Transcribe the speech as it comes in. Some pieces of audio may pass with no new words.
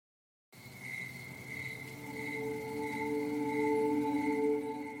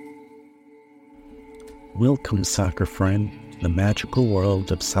Welcome, soccer friend, to the magical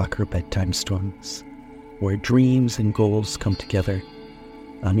world of soccer bedtime stories, where dreams and goals come together.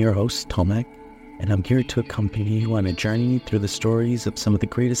 I'm your host, Tomek, and I'm here to accompany you on a journey through the stories of some of the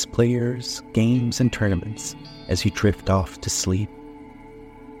greatest players, games, and tournaments as you drift off to sleep.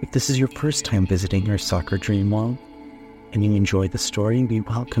 If this is your first time visiting our Soccer Dream Wall, and you enjoy the story, we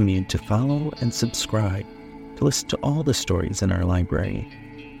welcome you to follow and subscribe to listen to all the stories in our library.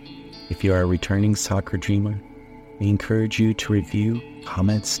 If you are a returning soccer dreamer, we encourage you to review,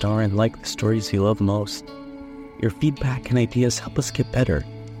 comment, star, and like the stories you love most. Your feedback and ideas help us get better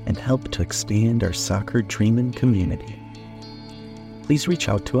and help to expand our soccer dreaming community. Please reach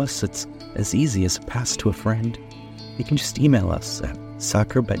out to us. It's as easy as a pass to a friend. You can just email us at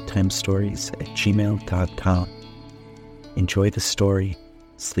soccerbedtimestories@gmail.com. Enjoy the story,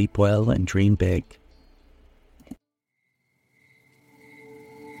 sleep well, and dream big.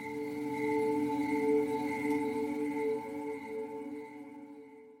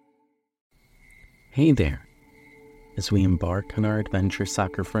 Hey there. As we embark on our adventure,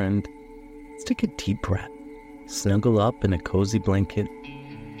 soccer friend, let's take a deep breath, snuggle up in a cozy blanket,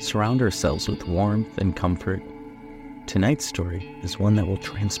 surround ourselves with warmth and comfort. Tonight's story is one that will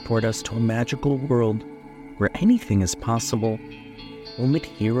transport us to a magical world where anything is possible. We'll meet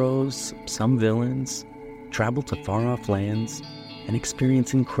heroes, some villains, travel to far-off lands, and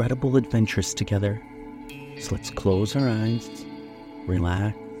experience incredible adventures together. So let's close our eyes,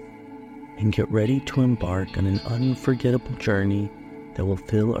 relax, and get ready to embark on an unforgettable journey that will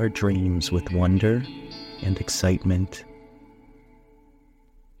fill our dreams with wonder and excitement.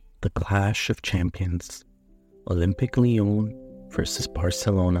 The Clash of Champions, Olympic Lyon versus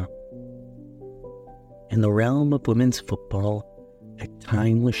Barcelona. In the realm of women's football, a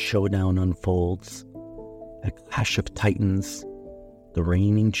timeless showdown unfolds. A clash of titans, the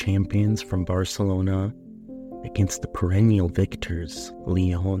reigning champions from Barcelona against the perennial victors,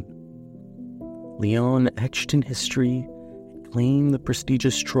 Lyon. Lyon, etched in history, claimed the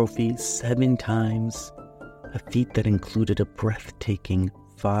prestigious trophy 7 times, a feat that included a breathtaking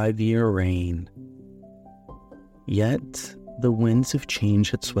 5-year reign. Yet, the winds of change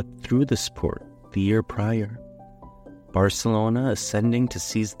had swept through the sport the year prior. Barcelona ascending to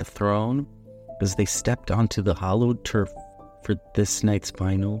seize the throne as they stepped onto the hallowed turf for this night's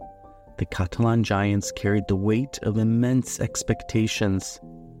final. The Catalan giants carried the weight of immense expectations.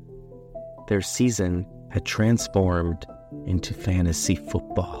 Their season had transformed into fantasy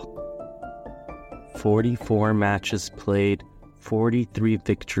football. 44 matches played, 43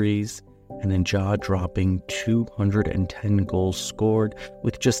 victories, and a jaw-dropping 210 goals scored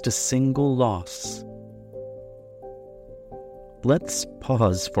with just a single loss. Let's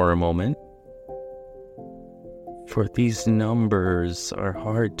pause for a moment, for these numbers are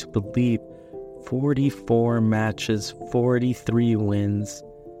hard to believe. 44 matches, 43 wins,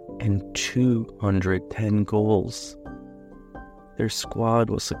 and 210 goals. Their squad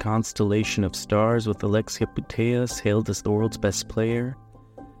was a constellation of stars, with Alexia Putellas hailed as the world's best player.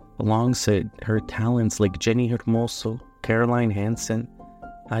 Alongside her talents like Jenny Hermoso, Caroline Hansen,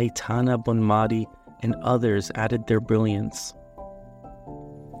 Aitana Bonmati, and others added their brilliance.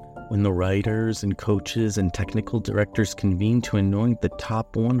 When the writers and coaches and technical directors convened to anoint the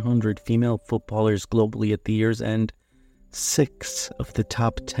top 100 female footballers globally at the year's end, 6 of the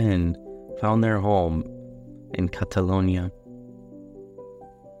top 10 found their home in Catalonia.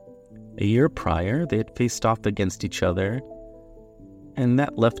 A year prior, they had faced off against each other, and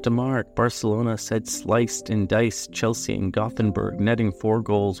that left a mark. Barcelona had sliced and diced Chelsea and Gothenburg, netting 4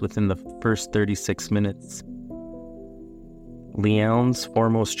 goals within the first 36 minutes. Lyon's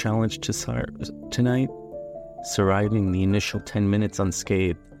foremost challenge tonight, surviving the initial 10 minutes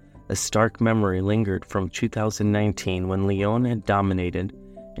unscathed. A stark memory lingered from 2019 when Lyon had dominated,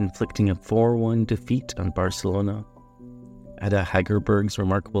 inflicting a 4-1 defeat on Barcelona. Ada Hegerberg's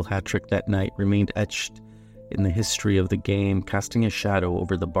remarkable hat-trick that night remained etched in the history of the game, casting a shadow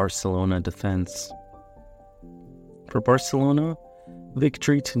over the Barcelona defense. For Barcelona,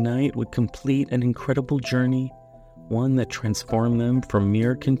 victory tonight would complete an incredible journey, one that transformed them from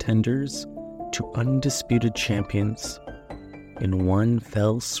mere contenders to undisputed champions. In one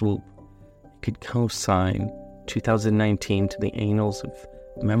fell swoop, it could co-sign 2019 to the annals of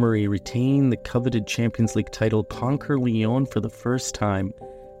memory, retain the coveted Champions League title, conquer Lyon for the first time,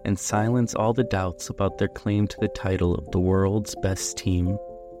 and silence all the doubts about their claim to the title of the world's best team.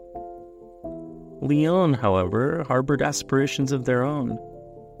 Lyon, however, harbored aspirations of their own.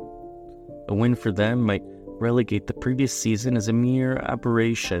 A win for them might relegate the previous season as a mere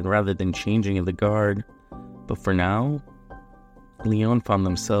aberration rather than changing of the guard. But for now, Lyon found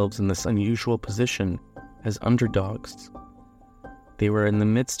themselves in this unusual position. as underdogs. They were in the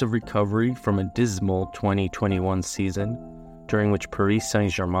midst of recovery from a dismal 2021 season, during which Paris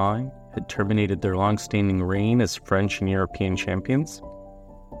Saint-Germain had terminated their long-standing reign as French and European champions.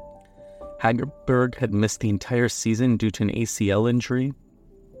 Hagerberg had missed the entire season due to an ACL injury,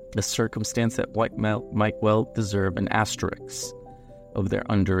 a circumstance that might well deserve an asterisk of their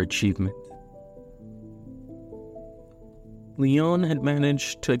underachievement. Lyon had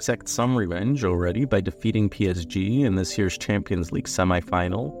managed to exact some revenge already by defeating PSG in this year's Champions League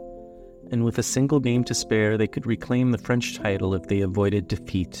semi-final, and with a single game to spare, they could reclaim the French title if they avoided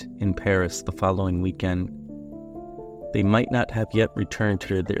defeat in Paris the following weekend. They might not have yet returned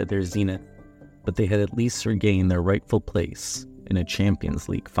to their zenith, but they had at least regained their rightful place in a Champions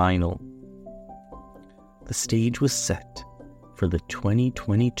League final. The stage was set for the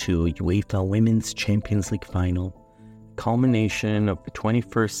 2022 UEFA Women's Champions League final, culmination of the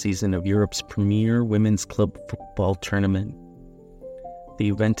 21st season of Europe's premier women's club football tournament. The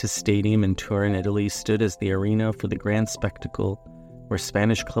Juventus Stadium in Turin, Italy, stood as the arena for the grand spectacle where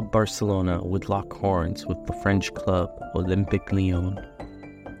Spanish club Barcelona would lock horns with the French club Olympique Lyon.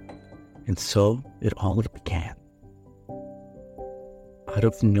 And so it all began. Out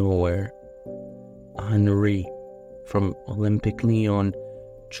of nowhere, Henry from Olympique Lyon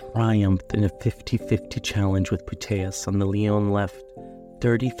triumphed in a 50-50 challenge with Putellas on the Lyon left,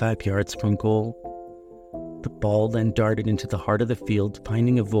 35 yards from goal. The ball then darted into the heart of the field,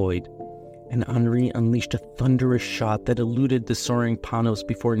 finding a void, and Henry unleashed a thunderous shot that eluded the soaring Panos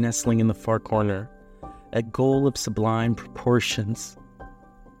before nestling in the far corner. A goal of sublime proportions.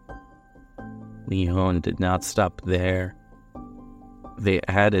 Lyon did not stop there. They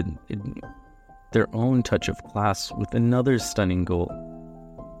added their own touch of class with another stunning goal.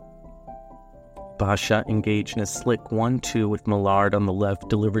 Basha, engaged in a slick 1-2 with Millard on the left,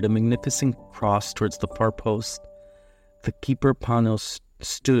 delivered a magnificent cross towards the far post. The keeper Panos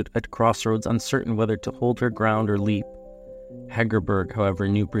stood at crossroads, uncertain whether to hold her ground or leap. Hagerberg, however,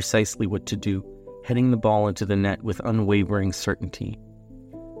 knew precisely what to do, heading the ball into the net with unwavering certainty.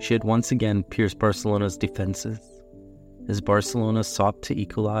 She had once again pierced Barcelona's defenses. As Barcelona sought to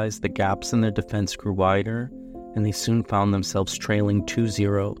equalize, the gaps in their defense grew wider, and they soon found themselves trailing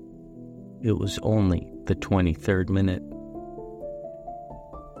 2-0. It was only the 23rd minute.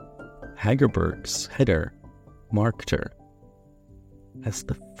 Hagerberg's header marked her as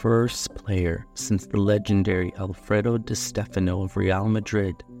the first player since the legendary Alfredo Di Stefano of Real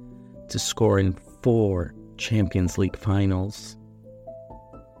Madrid to score in 4 Champions League finals.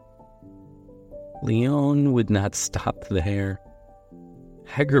 Lyon would not stop there.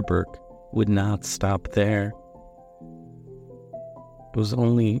 Hagerberg would not stop there. It was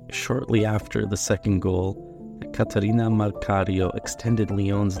only shortly after the second goal that Caterina Malcario extended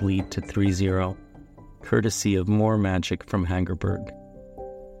Lyon's lead to 3-0, courtesy of more magic from Hagerberg.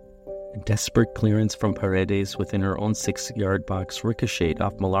 A desperate clearance from Paredes within her own 6-yard box ricocheted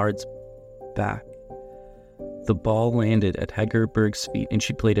off Millard's back. The ball landed at Hagerberg's feet, and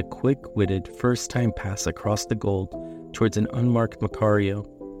she played a quick-witted first-time pass across the goal towards an unmarked Macario.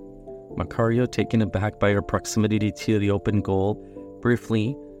 Macario, taken aback by her proximity to the open goal,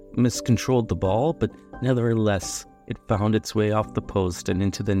 briefly miscontrolled the ball, but nevertheless, it found its way off the post and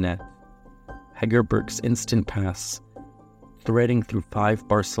into the net. Hagerberg's instant pass, threading through 5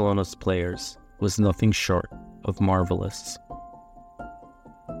 Barcelona's players, was nothing short of marvelous.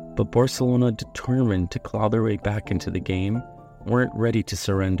 But Barcelona, determined to claw their way back into the game, weren't ready to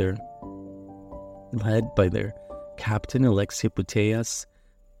surrender. Led by their captain Alexia Putellas,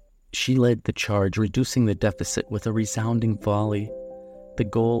 she led the charge, reducing the deficit with a resounding volley. The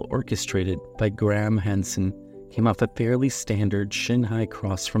goal, orchestrated by Graham Hansen, came off a fairly standard shin-high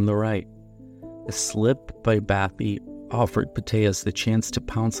cross from the right. A slip by Bathy offered Putellas the chance to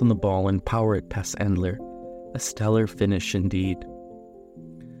pounce on the ball and power it past Endler. A stellar finish indeed.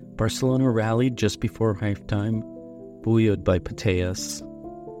 Barcelona rallied just before halftime, buoyed by Putellas.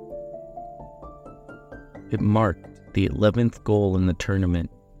 It marked the 11th goal in the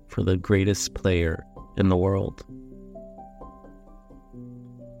tournament for the greatest player in the world.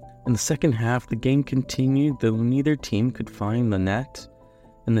 In the second half, the game continued, though neither team could find the net.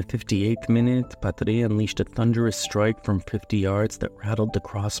 In the 58th minute, Patry unleashed a thunderous strike from 50 yards that rattled the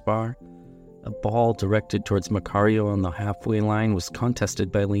crossbar. A ball directed towards Macario on the halfway line was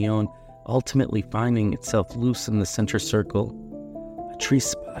contested by Lyon, ultimately finding itself loose in the center circle. A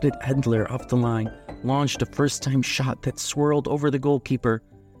tree-spotted Endler off the line launched a first-time shot that swirled over the goalkeeper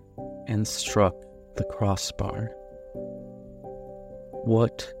and struck the crossbar.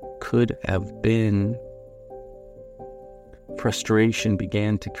 What could have been? Frustration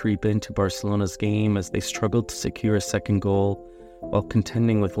began to creep into Barcelona's game as they struggled to secure a second goal while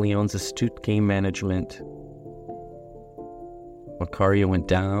contending with Lyon's astute game management. Macario went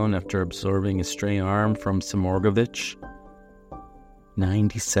down after absorbing a stray arm from Samorgovic.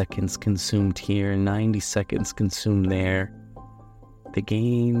 90 seconds consumed here, 90 seconds consumed there. The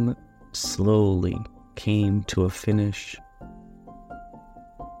game slowly came to a finish.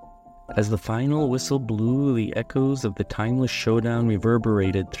 As the final whistle blew, the echoes of the timeless showdown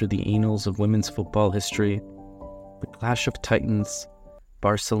reverberated through the annals of women's football history. The clash of titans,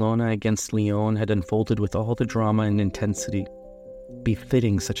 Barcelona against Lyon, had unfolded with all the drama and intensity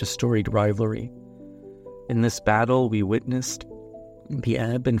befitting such a storied rivalry. In this battle, we witnessed the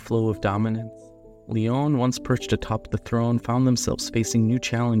ebb and flow of dominance. Lyon, once perched atop the throne, found themselves facing new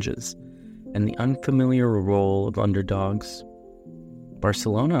challenges and the unfamiliar role of underdogs.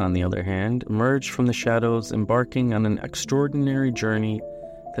 Barcelona, on the other hand, emerged from the shadows, embarking on an extraordinary journey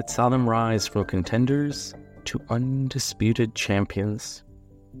that saw them rise from contenders to undisputed champions.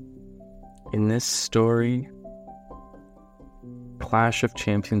 In this story, Clash of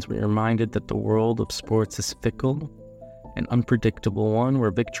Champions, we are reminded that the world of sports is fickle and unpredictable, one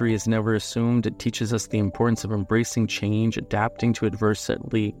where victory is never assumed. It teaches us the importance of embracing change, adapting to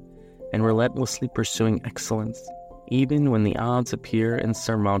adversity, and relentlessly pursuing excellence, even when the odds appear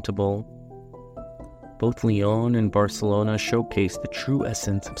insurmountable. Both Lyon and Barcelona showcase the true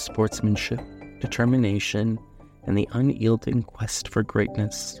essence of sportsmanship, determination, and the unyielding quest for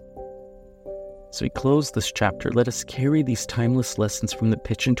greatness. As we close this chapter, let us carry these timeless lessons from the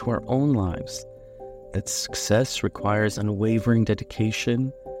pitch into our own lives, that success requires unwavering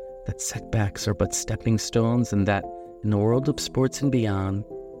dedication, that setbacks are but stepping stones, and that in the world of sports and beyond,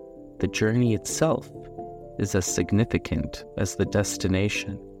 the journey itself is as significant as the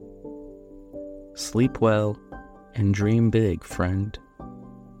destination. Sleep well and dream big, friend.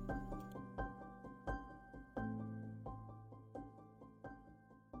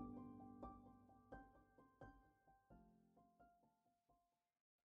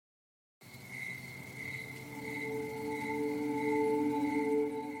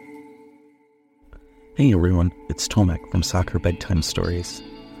 Hey everyone, it's Tomek from Soccer Bedtime Stories.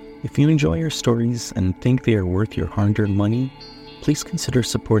 If you enjoy our stories and think they are worth your hard-earned money, please consider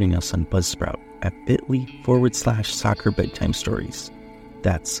supporting us on Buzzsprout at bit.ly/Soccer Bedtime Stories.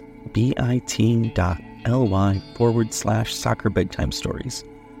 That's bit.ly/Soccer Bedtime Stories.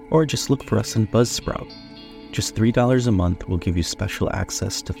 Or just look for us on Buzzsprout. Just $3 a month will give you special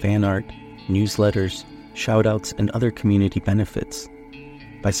access to fan art, newsletters, shoutouts, and other community benefits.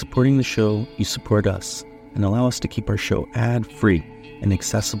 By supporting the show, you support us and allow us to keep our show ad-free and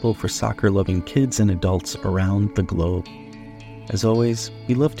accessible for soccer-loving kids and adults around the globe. As always,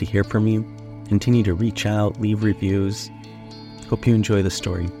 we love to hear from you. Continue to reach out, leave reviews. Hope you enjoy the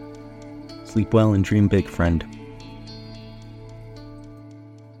story. Sleep well and dream big, friend.